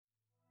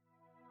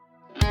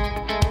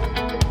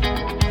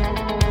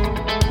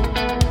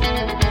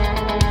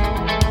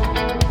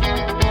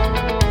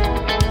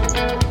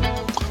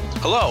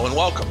Hello and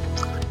welcome.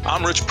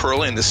 I'm Rich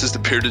Perley, and this is the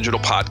Peer Digital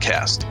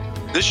Podcast.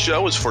 This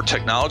show is for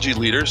technology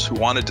leaders who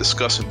want to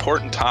discuss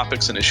important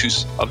topics and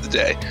issues of the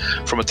day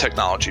from a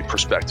technology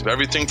perspective.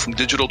 Everything from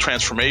digital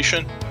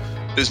transformation,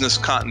 business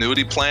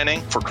continuity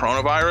planning for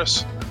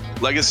coronavirus,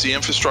 legacy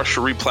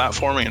infrastructure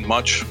replatforming, and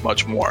much,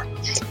 much more.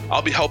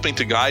 I'll be helping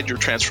to guide your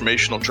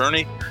transformational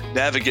journey,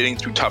 navigating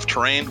through tough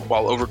terrain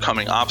while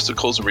overcoming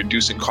obstacles and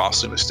reducing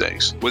costly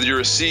mistakes. Whether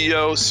you're a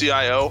CEO,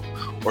 CIO,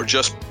 or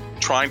just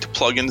trying to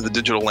plug into the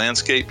digital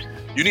landscape,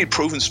 you need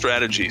proven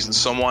strategies and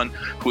someone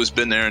who has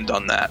been there and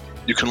done that.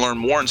 You can learn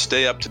more and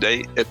stay up to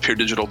date at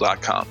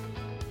peerdigital.com.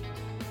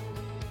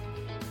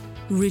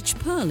 Rich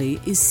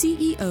Perley is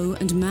CEO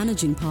and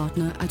Managing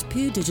Partner at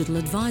Peer Digital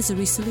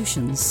Advisory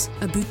Solutions,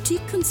 a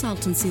boutique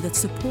consultancy that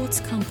supports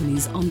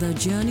companies on their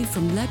journey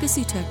from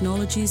legacy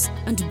technologies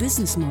and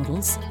business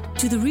models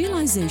to the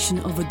realization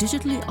of a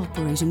digitally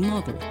operating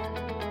model.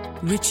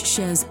 Rich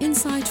shares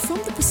insight from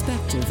the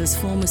perspective as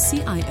former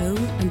CIO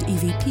and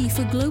EVP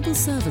for Global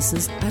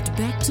Services at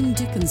Becton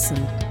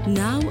Dickinson,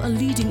 now a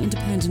leading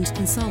independent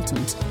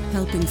consultant,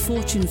 helping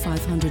Fortune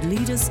 500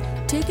 leaders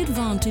take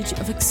advantage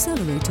of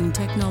accelerating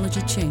technology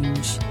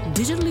change,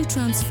 digitally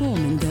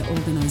transforming their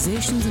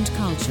organizations and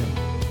culture.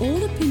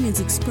 All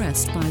opinions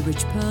expressed by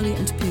Rich Perley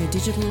and Peer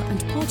Digital and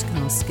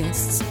podcast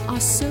guests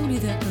are solely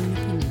their own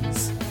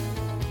opinions.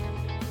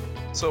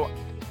 So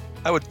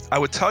I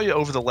would tell you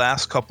over the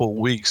last couple of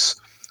weeks,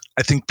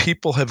 I think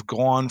people have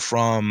gone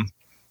from,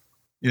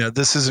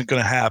 this isn't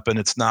going to happen,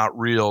 it's not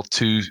real,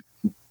 to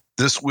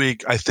this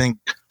week, I think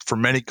for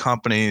many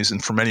companies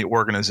and for many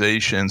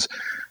organizations,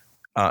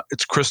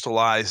 it's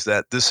crystallized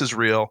that this is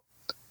real,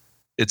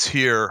 it's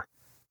here,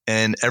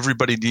 and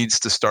everybody needs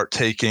to start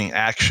taking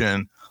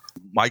action.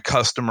 My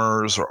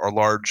customers are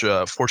large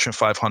Fortune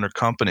 500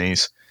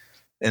 companies,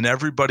 and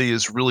everybody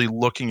is really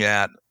looking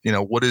at,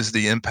 what is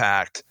the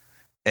impact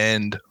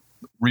and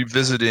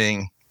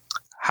revisiting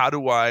how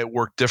do I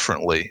work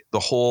differently?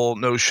 The whole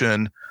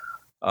notion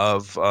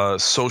of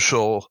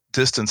social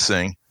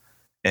distancing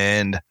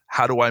and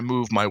how do I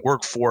move my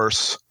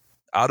workforce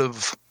out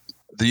of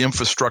the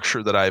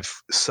infrastructure that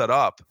I've set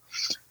up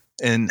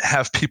and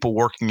have people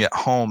working at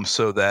home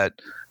so that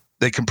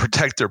they can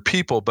protect their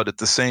people, but at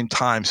the same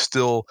time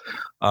still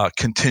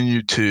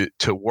continue to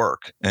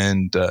work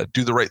and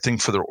do the right thing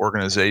for their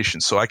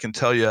organization. So I can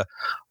tell you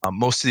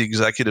most of the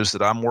executives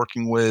that I'm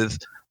working with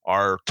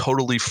are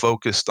totally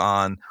focused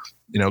on,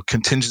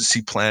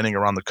 contingency planning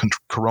around the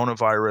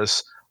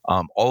coronavirus.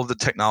 All of the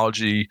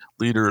technology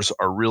leaders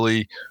are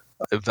really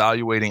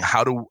evaluating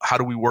how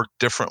do we work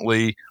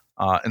differently.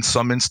 In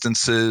some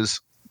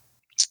instances,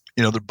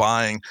 they're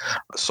buying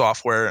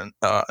software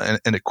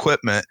and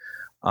equipment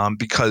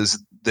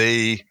because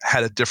they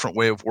had a different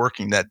way of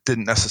working that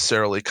didn't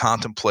necessarily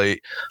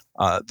contemplate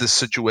this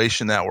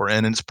situation that we're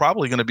in. And it's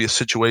probably going to be a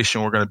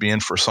situation we're going to be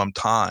in for some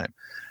time.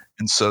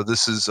 And so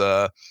this is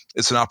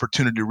it's an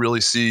opportunity to really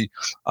see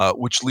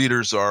which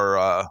leaders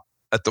are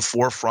at the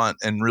forefront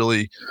and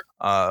really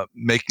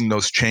making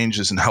those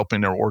changes and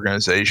helping their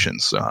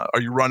organizations. Are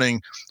you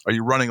running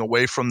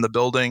away from the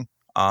building,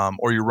 or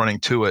are you running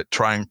to it,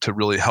 trying to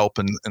really help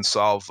and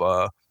solve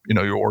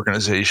your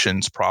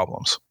organization's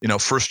problems?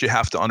 First you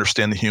have to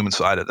understand the human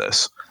side of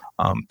this.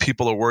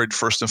 People are worried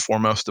first and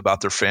foremost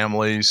about their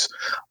families.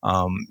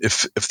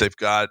 If they've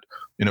got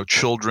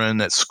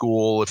children at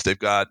school, if they've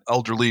got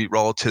elderly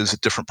relatives at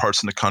different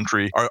parts in the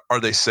country, are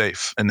they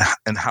safe and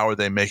how are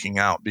they making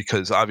out?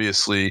 Because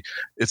obviously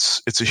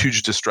it's a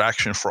huge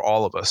distraction for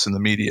all of us in the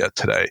media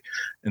today.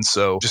 And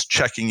so just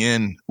checking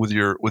in with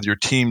your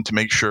team to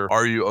make sure,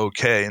 are you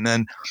okay? And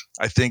then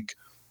I think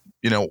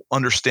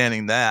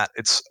understanding that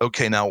it's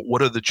okay. Now,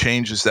 what are the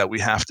changes that we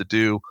have to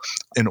do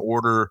in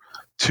order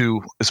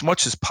to, as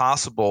much as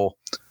possible,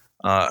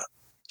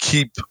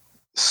 keep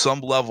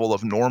some level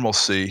of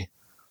normalcy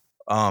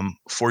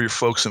for your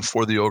folks and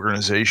for the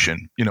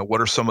organization? What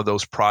are some of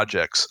those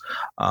projects?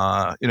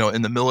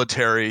 In the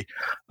military,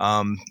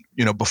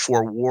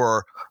 before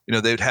war,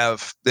 they'd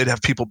have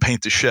people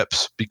paint the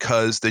ships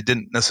because they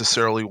didn't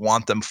necessarily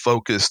want them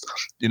focused,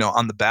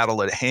 on the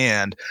battle at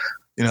hand.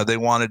 They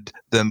wanted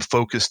them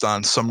focused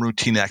on some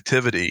routine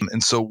activity.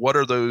 And so what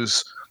are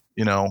those,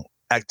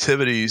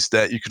 activities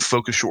that you could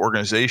focus your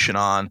organization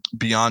on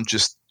beyond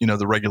just,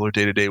 the regular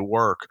day-to-day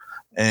work,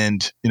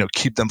 and,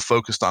 keep them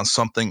focused on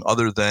something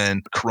other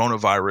than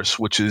coronavirus,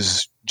 which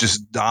is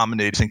just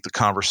dominating the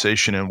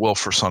conversation and will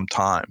for some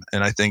time.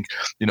 And I think,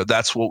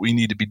 that's what we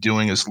need to be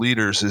doing as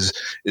leaders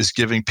is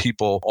giving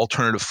people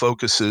alternative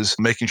focuses,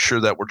 making sure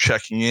that we're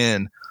checking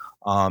in,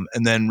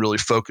 and then really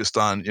focused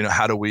on,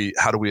 how do we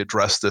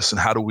address this,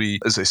 and how do we,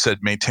 as I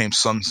said, maintain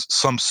some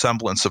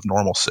semblance of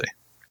normalcy.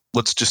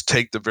 Let's just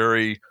take the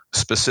very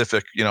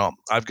specific,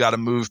 I've got to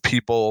move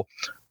people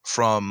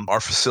from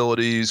our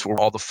facilities, where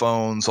all the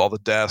phones, all the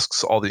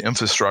desks, all the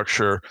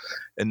infrastructure,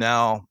 and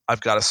now I've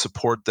got to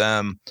support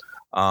them,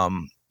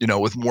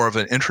 with more of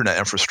an internet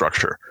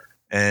infrastructure.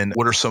 And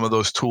what are some of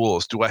those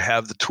tools? Do I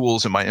have the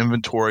tools in my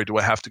inventory? Do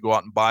I have to go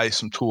out and buy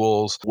some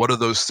tools? What are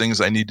those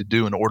things I need to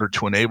do in order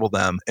to enable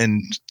them?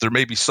 And there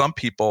may be some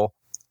people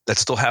that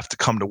still have to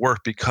come to work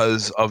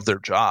because of their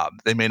job.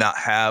 They may not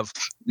have,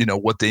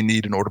 what they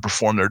need in order to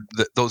perform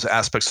those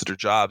aspects of their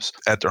jobs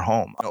at their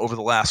home. Over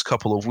the last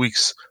couple of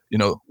weeks,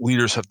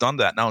 leaders have done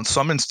that. Now, in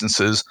some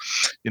instances,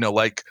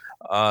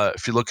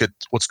 if you look at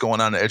what's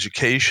going on in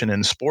education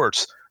and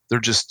sports, they're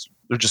just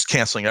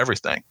canceling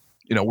everything.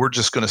 We're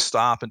just going to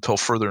stop until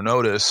further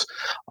notice.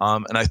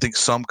 And I think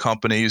some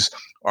companies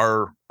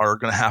are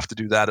going to have to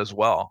do that as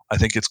well. I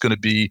think it's going to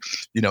be,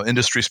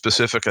 industry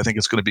specific. I think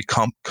it's going to be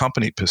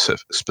company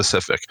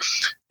specific.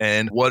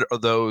 And what are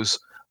those,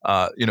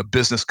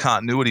 business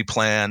continuity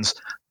plans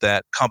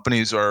that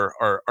companies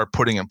are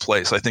putting in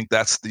place? I think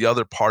that's the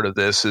other part of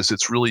this, is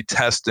it's really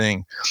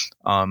testing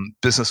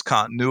business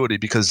continuity,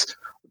 because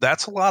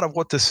that's a lot of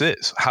what this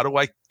is. How do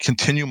I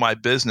continue my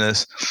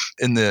business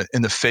in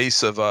the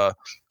face of a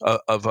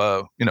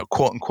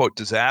quote unquote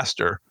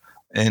disaster,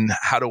 and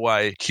how do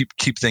I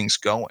keep things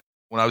going?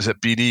 When I was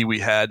at BD, we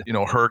had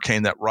a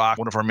hurricane that rocked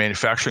one of our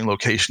manufacturing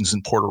locations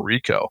in Puerto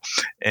Rico,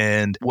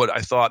 and what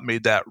I thought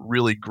made that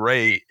really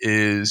great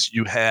is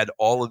you had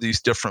all of these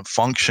different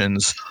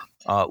functions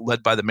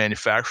led by the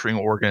manufacturing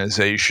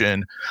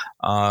organization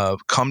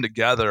come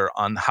together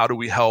on how do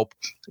we help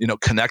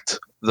connect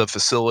the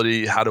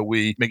facility? How do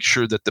we make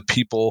sure that the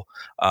people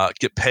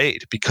get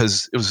paid?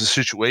 Because it was a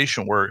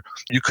situation where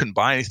you couldn't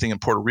buy anything in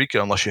Puerto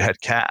Rico unless you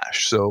had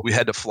cash. So we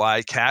had to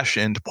fly cash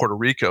into Puerto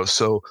Rico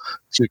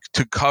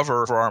to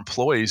cover for our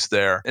employees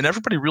there. And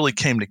everybody really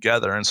came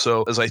together. And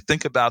so as I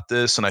think about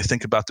this and I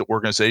think about the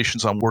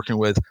organizations I'm working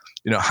with,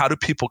 how do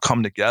people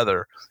come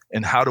together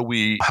and how do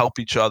we help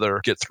each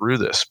other get through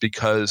this?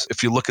 Because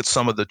if you look at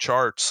some of the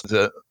charts,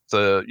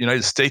 the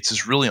United States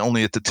is really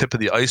only at the tip of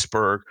the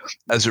iceberg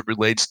as it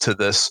relates to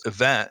this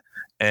event.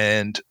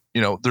 And,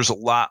 there's a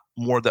lot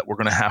more that we're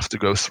going to have to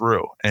go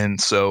through.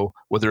 And so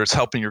whether it's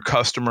helping your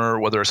customer,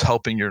 whether it's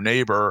helping your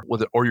neighbor,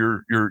 or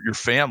your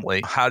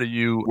family, how do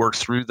you work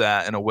through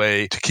that in a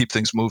way to keep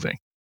things moving?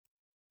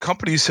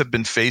 Companies have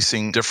been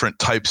facing different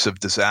types of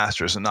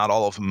disasters, and not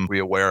all of them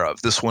we're aware of.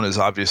 This one is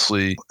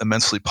obviously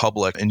immensely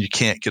public, and you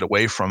can't get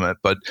away from it.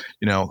 But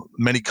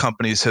many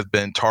companies have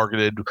been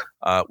targeted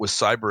with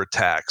cyber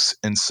attacks,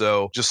 and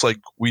so just like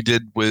we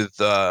did with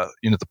the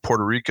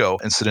Puerto Rico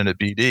incident at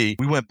BD,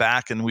 we went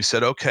back and we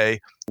said, okay,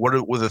 what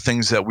were the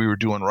things that we were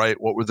doing right?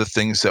 What were the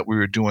things that we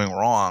were doing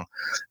wrong?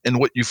 And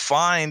what you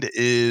find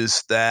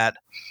is that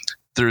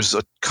there's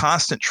a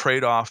constant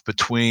trade-off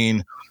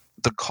between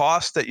the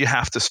cost that you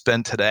have to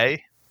spend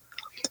today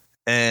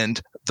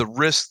and the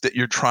risk that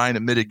you're trying to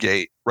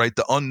mitigate, right?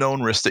 The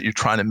unknown risk that you're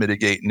trying to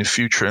mitigate in the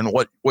future. And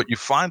what you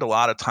find a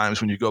lot of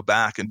times when you go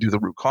back and do the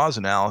root cause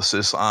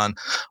analysis on,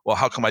 well,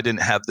 how come I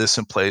didn't have this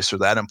in place or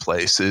that in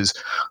place, is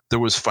there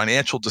was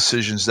financial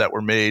decisions that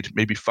were made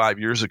maybe 5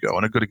 years ago.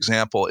 And a good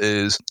example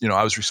is,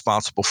 I was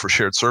responsible for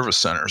shared service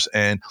centers,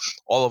 and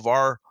all of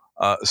our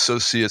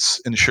associates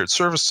in the shared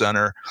service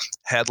center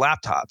had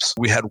laptops.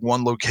 We had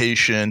one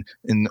location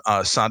in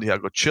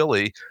Santiago,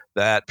 Chile,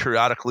 that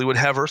periodically would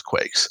have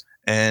earthquakes.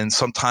 And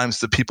sometimes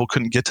the people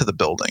couldn't get to the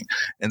building.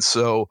 And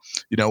so,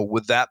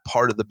 with that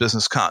part of the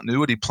business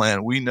continuity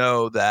plan, we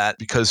know that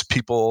because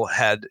people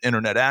had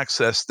internet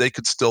access, they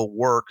could still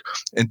work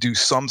and do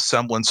some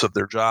semblance of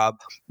their job,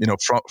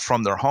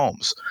 from their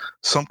homes.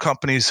 Some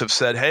companies have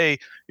said, hey,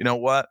 you know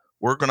what?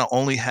 We're going to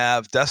only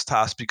have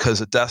desktops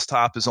because a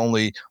desktop is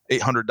only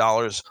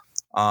 $800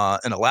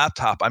 and a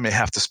laptop, I may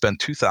have to spend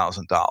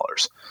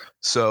 $2,000.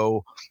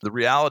 So the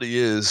reality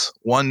is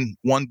one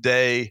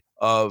day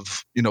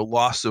of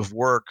loss of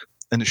work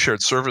in the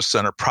shared service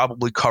center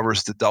probably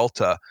covers the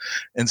delta.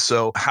 And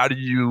so how do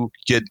you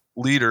get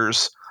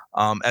leaders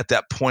at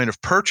that point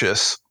of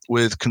purchase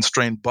with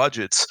constrained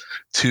budgets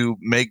to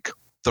make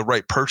the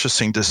right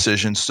purchasing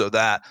decisions so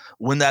that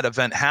when that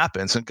event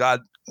happens, and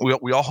God,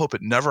 we all hope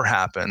it never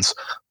happens,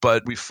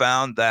 but we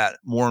found that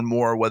more and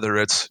more, whether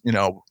it's,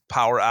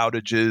 power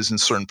outages in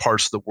certain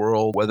parts of the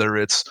world, whether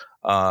it's,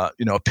 a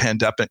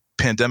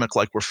pandemic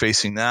like we're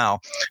facing now,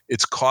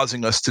 it's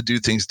causing us to do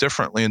things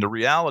differently. And the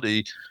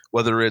reality,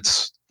 whether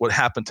it's what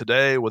happened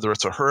today, whether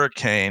it's a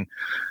hurricane,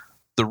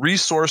 the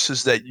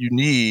resources that you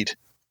need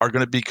are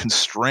going to be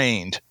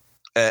constrained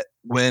at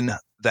when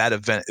that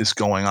event is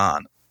going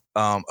on.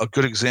 A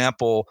good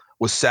example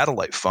was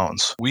satellite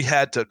phones. We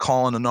had to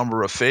call in a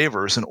number of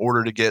favors in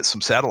order to get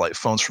some satellite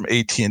phones from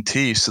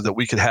AT&T so that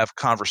we could have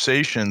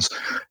conversations,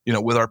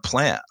 with our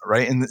plant,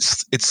 right? And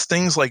it's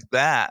things like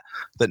that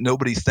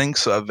nobody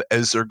thinks of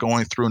as they're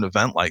going through an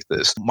event like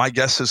this. My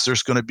guess is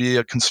there's going to be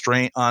a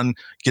constraint on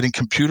getting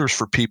computers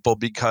for people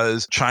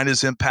because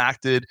China's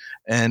impacted,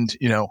 and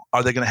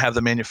are they going to have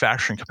the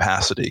manufacturing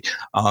capacity?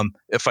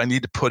 If I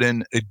need to put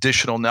in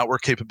additional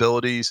network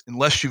capabilities,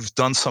 unless you've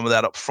done some of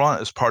that up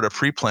front as part of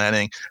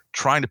pre-planning,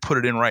 trying to put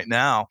it in right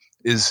now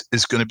is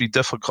going to be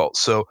difficult.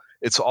 So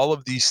it's all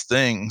of these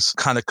things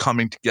kind of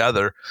coming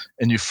together,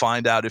 and you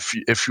find out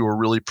if you were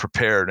really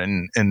prepared.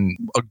 And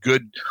a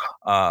good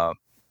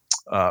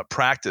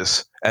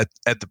practice at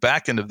the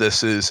back end of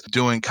this is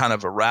doing kind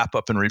of a wrap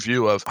up and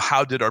review of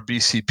how did our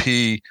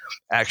BCP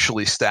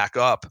actually stack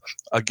up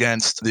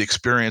against the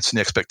experience and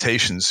the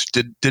expectations?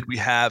 Did we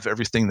have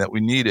everything that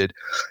we needed?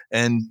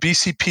 And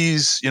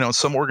BCPs,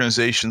 some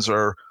organizations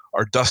are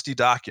dusty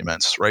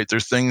documents, right? They're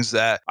things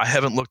that I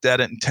haven't looked at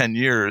it in 10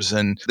 years,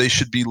 and they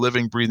should be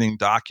living, breathing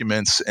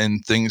documents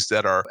and things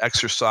that are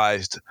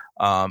exercised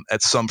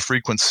at some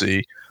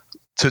frequency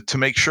to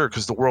make sure,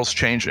 because the world's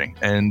changing.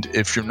 And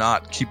if you're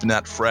not keeping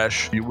that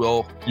fresh, you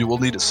will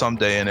need it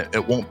someday, and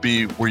it won't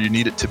be where you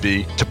need it to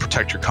be to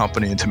protect your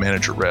company and to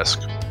manage your risk.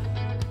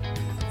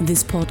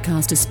 This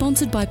podcast is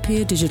sponsored by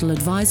Peer Digital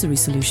Advisory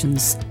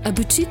Solutions, a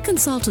boutique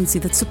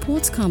consultancy that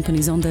supports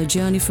companies on their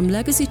journey from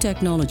legacy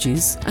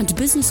technologies and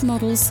business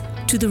models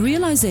to the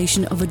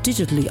realization of a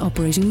digitally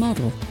operating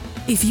model.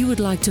 If you would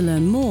like to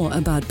learn more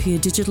about Peer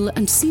Digital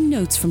and see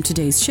notes from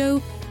today's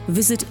show,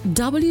 visit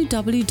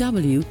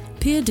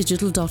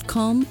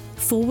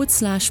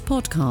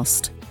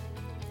www.peerdigital.com/podcast.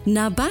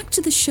 Now back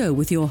to the show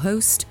with your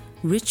host,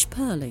 Rich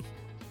Perley.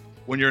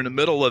 When you're in the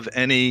middle of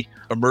any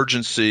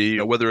emergency,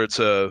 whether it's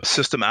a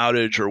system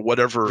outage or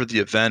whatever the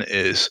event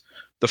is,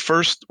 the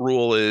first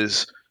rule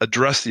is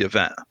address the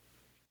event.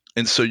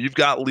 And so you've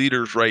got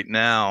leaders right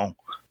now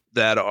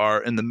that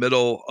are in the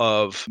middle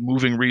of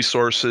moving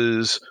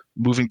resources,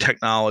 moving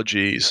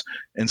technologies.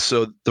 And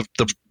so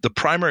the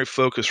primary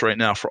focus right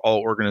now for all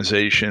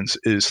organizations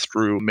is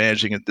through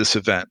managing this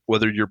event,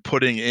 whether you're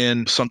putting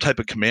in some type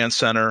of command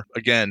center.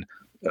 Again,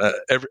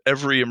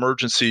 every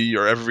emergency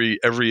or every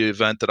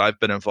event that I've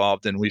been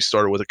involved in, we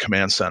started with a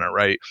command center,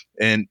 right?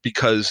 And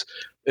because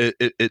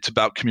it's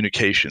about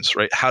communications,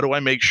 right? How do I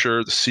make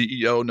sure the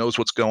CEO knows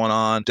what's going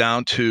on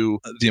down to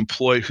the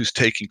employee who's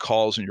taking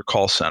calls in your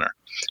call center?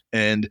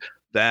 And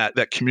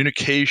that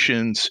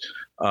communications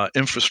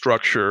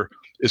infrastructure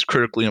is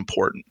critically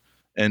important.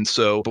 And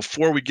so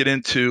before we get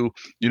into,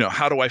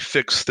 how do I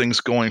fix things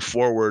going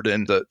forward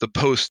and the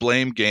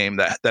post-blame game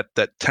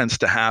that tends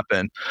to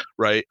happen,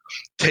 right?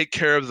 Take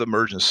care of the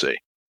emergency.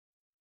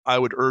 I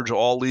would urge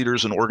all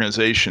leaders and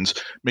organizations,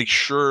 make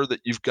sure that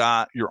you've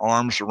got your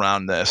arms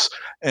around this.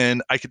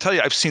 And I can tell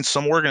you, I've seen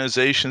some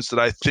organizations that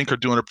I think are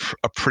doing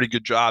a pretty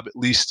good job, at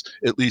least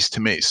to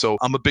me. So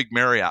I'm a big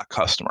Marriott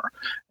customer,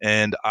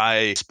 and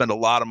I spend a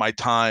lot of my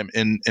time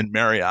in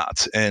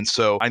Marriott's. And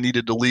so I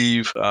needed to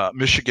leave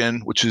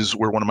Michigan, which is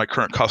where one of my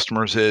current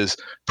customers is,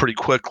 pretty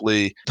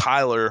quickly.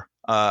 Tyler,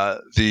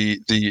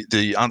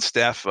 the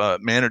on-staff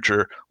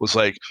manager, was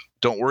like,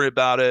 "Don't worry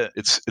about it.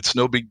 It's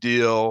no big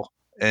deal."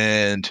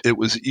 And it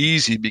was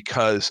easy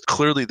because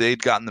clearly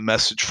they'd gotten the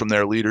message from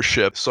their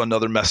leadership. So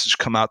another message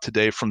come out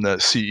today from the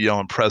CEO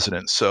and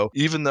president. So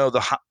even though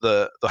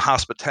the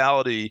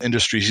hospitality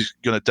industry is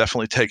going to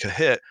definitely take a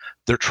hit,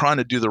 they're trying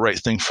to do the right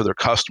thing for their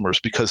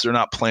customers because they're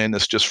not playing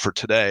this just for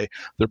today.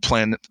 They're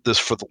playing this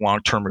for the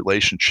long-term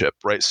relationship,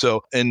 right?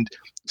 So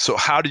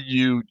how do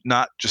you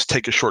not just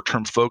take a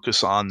short-term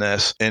focus on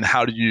this, and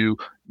how do you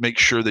make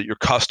sure that your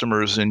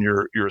customers and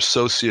your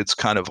associates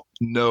kind of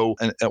know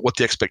and what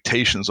the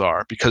expectations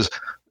are? Because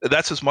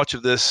that's as much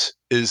of this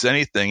as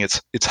anything.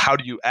 It's how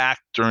do you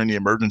act during the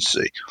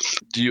emergency?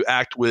 Do you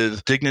act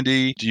with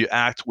dignity? Do you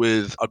act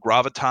with a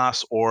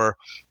gravitas? Or,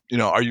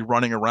 are you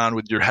running around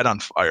with your head on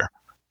fire?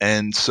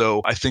 And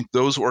so I think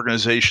those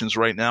organizations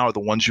right now are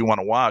the ones you want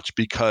to watch,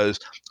 because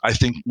I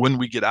think when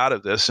we get out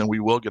of this, and we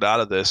will get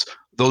out of this,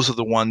 those are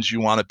the ones you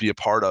want to be a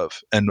part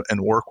of and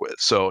work with.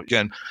 So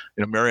again,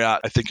 Marriott,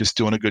 I think, is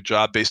doing a good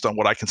job based on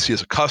what I can see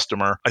as a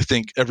customer. I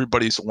think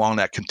everybody's along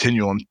that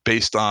continuum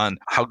based on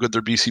how good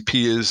their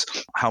BCP is,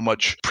 how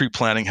much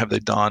pre-planning have they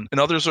done,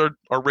 and others are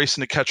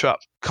racing to catch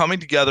up.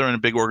 Coming together in a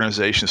big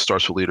organization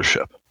starts with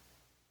leadership.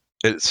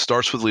 It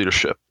starts with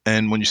leadership.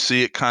 And when you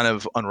see it kind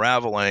of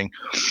unraveling,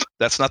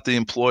 that's not the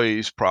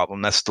employee's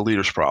problem, that's the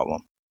leader's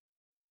problem.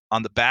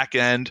 On the back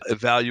end,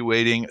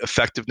 evaluating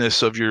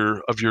effectiveness of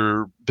your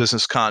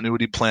business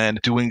continuity plan,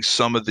 doing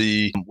some of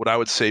the, what I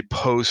would say,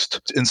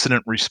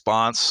 post-incident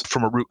response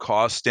from a root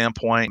cause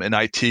standpoint. In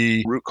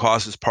IT, root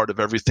cause is part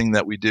of everything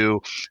that we do.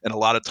 And a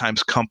lot of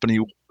times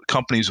companies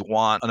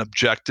want an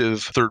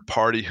objective third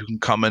party who can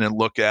come in and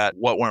look at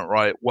what went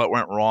right, what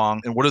went wrong,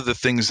 and what are the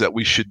things that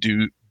we should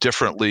do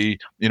differently,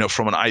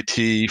 from an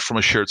IT, from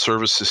a shared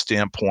services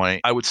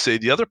standpoint. I would say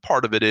the other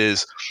part of it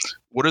is,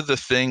 what are the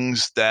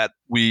things that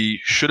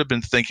we should have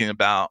been thinking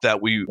about that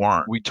we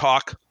weren't? We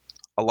talk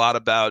a lot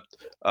about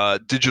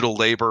digital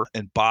labor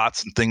and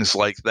bots and things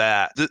like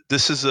that.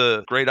 This is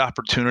a great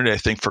opportunity, I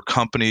think, for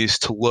companies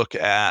to look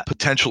at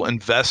potential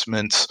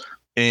investments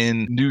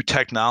in new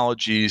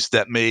technologies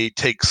that may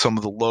take some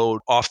of the load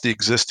off the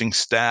existing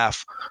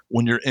staff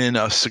when you're in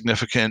a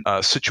significant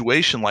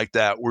situation like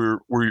that, where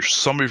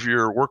some of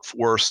your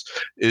workforce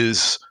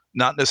is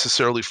not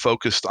necessarily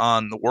focused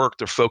on the work,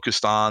 they're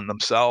focused on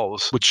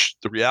themselves, which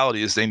the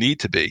reality is they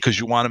need to be, because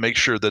you want to make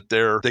sure that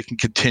they can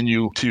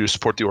continue to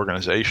support the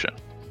organization.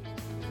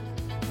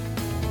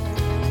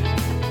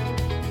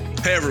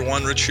 Hey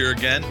everyone, Rich here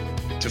again.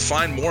 To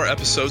find more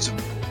episodes of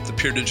the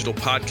Peer Digital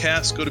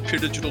Podcast, go to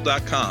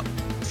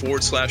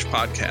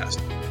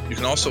peerdigital.com/podcast. You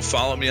can also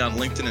follow me on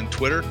LinkedIn and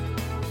Twitter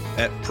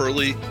at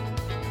Pierle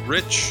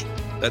Rich.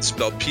 That's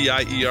spelled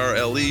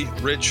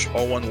Pierle, Rich,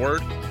 all one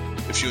word.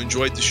 If you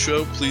enjoyed the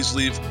show, please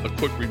leave a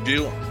quick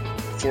review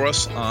for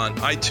us on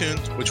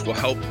iTunes, which will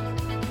help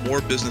more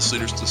business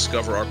leaders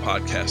discover our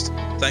podcast.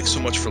 Thanks so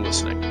much for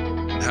listening,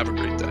 and have a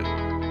great day.